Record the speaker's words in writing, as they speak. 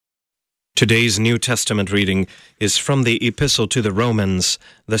Today's New Testament reading is from the Epistle to the Romans,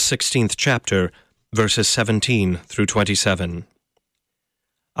 the 16th chapter, verses 17 through 27.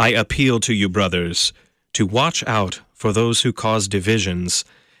 I appeal to you, brothers, to watch out for those who cause divisions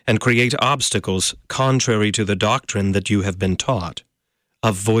and create obstacles contrary to the doctrine that you have been taught.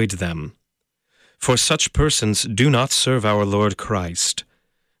 Avoid them. For such persons do not serve our Lord Christ,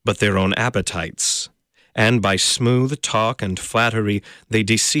 but their own appetites, and by smooth talk and flattery they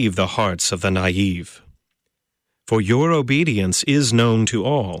deceive the hearts of the naive. For your obedience is known to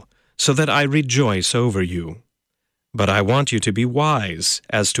all, so that I rejoice over you. But I want you to be wise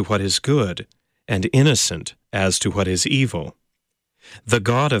as to what is good, and innocent as to what is evil. The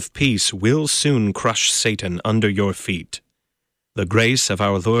God of peace will soon crush Satan under your feet. The grace of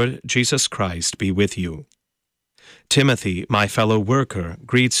our Lord Jesus Christ be with you. Timothy, my fellow worker,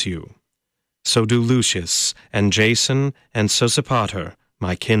 greets you. So do Lucius and Jason and Sosipater,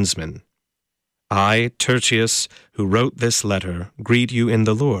 my kinsmen. I, Tertius, who wrote this letter, greet you in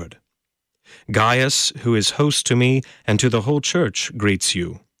the Lord. Gaius, who is host to me and to the whole church, greets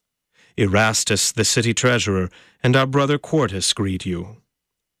you. Erastus, the city treasurer, and our brother Quartus greet you.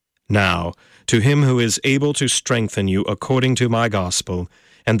 Now, to him who is able to strengthen you according to my gospel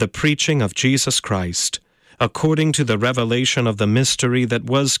and the preaching of Jesus Christ, according to the revelation of the mystery that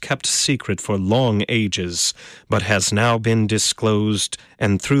was kept secret for long ages, but has now been disclosed,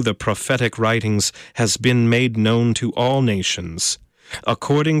 and through the prophetic writings has been made known to all nations,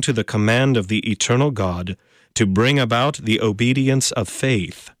 according to the command of the eternal God, to bring about the obedience of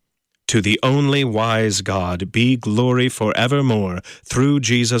faith. To the only wise God be glory forevermore, through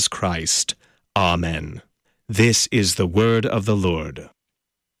Jesus Christ. Amen. This is the word of the Lord.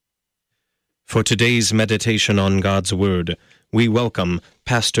 For today's meditation on God's Word, we welcome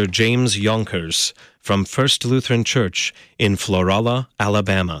Pastor James Yonkers from First Lutheran Church in Florala,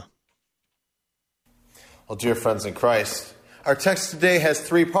 Alabama. Well, dear friends in Christ, our text today has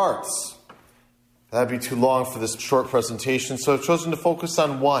 3 parts. That'd be too long for this short presentation, so I've chosen to focus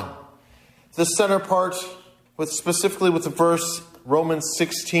on one. The center part, specifically with the verse Romans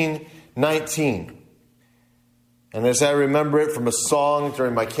 16:19. And as I remember it from a song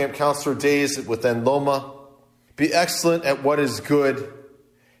during my camp counselor days within Loma, be excellent at what is good,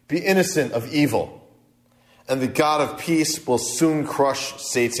 be innocent of evil, and the God of peace will soon crush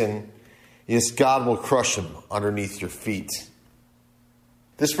Satan. Yes, God will crush him underneath your feet.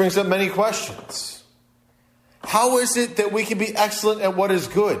 This brings up many questions. How is it that we can be excellent at what is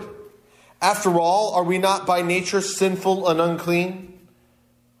good? After all, are we not by nature sinful and unclean?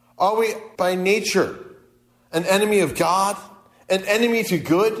 Are we by nature an enemy of God? An enemy to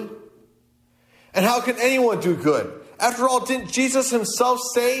good? And how can anyone do good? After all, didn't Jesus himself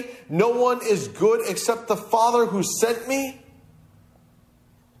say, no one is good except the Father who sent me?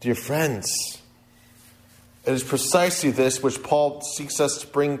 Dear friends, it is precisely this which Paul seeks us to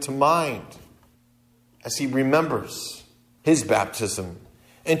bring to mind as he remembers his baptism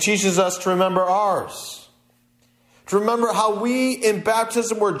and teaches us to remember ours. To remember how we in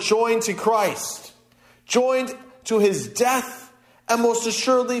baptism were joined to Christ, joined to his death, and most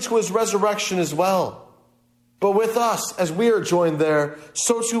assuredly to his resurrection as well. But with us, as we are joined there,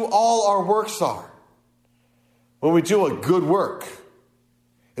 so too all our works are. When we do a good work,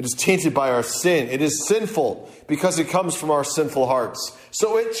 it is tainted by our sin. It is sinful because it comes from our sinful hearts.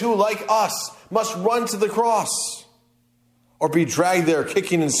 So it too, like us, must run to the cross or be dragged there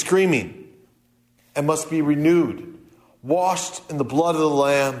kicking and screaming, and must be renewed, washed in the blood of the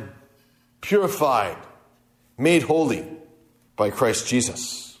Lamb, purified, made holy by Christ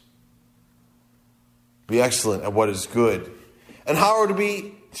Jesus. Be excellent at what is good. And how are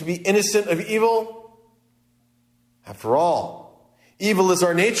we to be innocent of evil? After all, evil is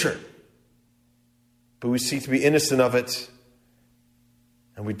our nature. But we seek to be innocent of it,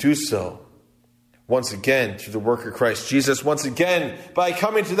 and we do so once again through the work of Christ Jesus. Once again, by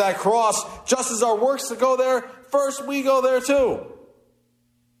coming to that cross, just as our works to go there, first we go there too.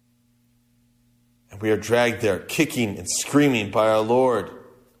 And we are dragged there, kicking and screaming by our Lord.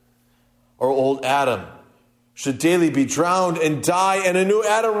 Our old Adam should daily be drowned and die, and a new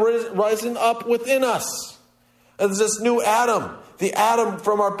Adam rising up within us. And this new Adam, the Adam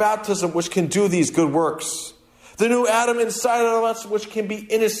from our baptism, which can do these good works. The new Adam inside of us, which can be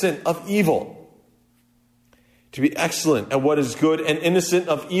innocent of evil. To be excellent at what is good and innocent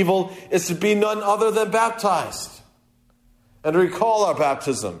of evil is to be none other than baptized. And to recall our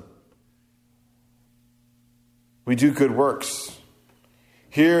baptism. We do good works.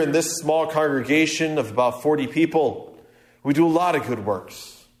 Here in this small congregation of about 40 people, we do a lot of good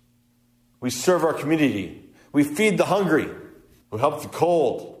works. We serve our community. We feed the hungry. We help the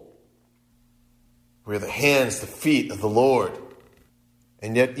cold. We are the hands, the feet of the Lord.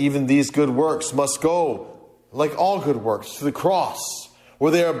 And yet even these good works must go, like all good works, to the cross,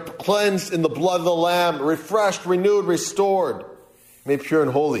 where they are cleansed in the blood of the Lamb, refreshed, renewed, restored, made pure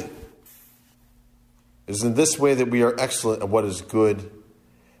and holy. It is in this way that we are excellent at what is good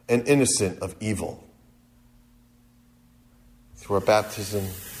and innocent of evil. Through our baptism,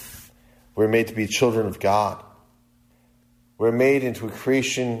 we're made to be children of God. We're made into a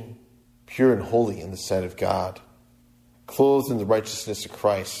creation pure and holy in the sight of God, clothed in the righteousness of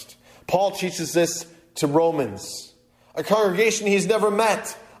Christ. Paul teaches this to Romans, a congregation he's never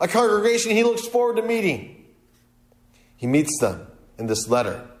met, a congregation he looks forward to meeting. He meets them in this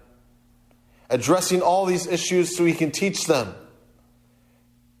letter, addressing all these issues so he can teach them.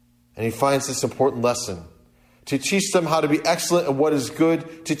 And he finds this important lesson: to teach them how to be excellent at what is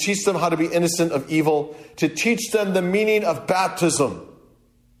good, to teach them how to be innocent of evil, to teach them the meaning of baptism.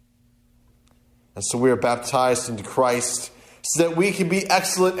 And so we are baptized into Christ so that we can be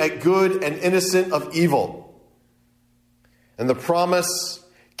excellent at good and innocent of evil. And the promise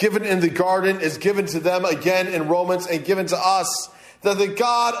given in the garden is given to them again in Romans and given to us, that the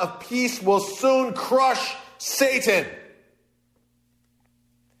God of peace will soon crush Satan.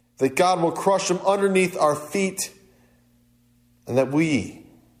 That God will crush him underneath our feet, and that we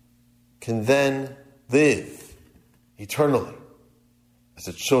can then live eternally as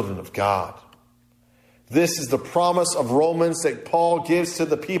the children of God. This is the promise of Romans that Paul gives to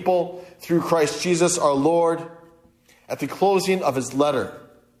the people through Christ Jesus our Lord at the closing of his letter.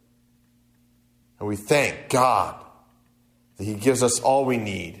 And we thank God that he gives us all we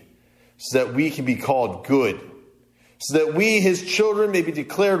need so that we can be called good, so that we, his children, may be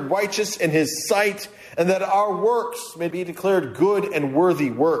declared righteous in his sight, and that our works may be declared good and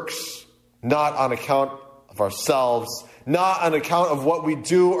worthy works, not on account of ourselves, not on account of what we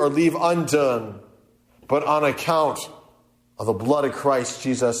do or leave undone, but on account of the blood of Christ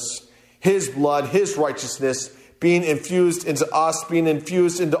Jesus, his blood, his righteousness, being infused into us, being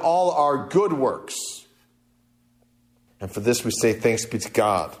infused into all our good works. And for this we say thanks be to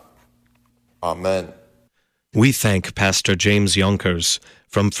God. Amen. We thank Pastor James Yonkers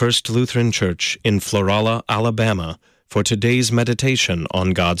from First Lutheran Church in Florala, Alabama, for today's meditation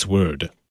on God's Word.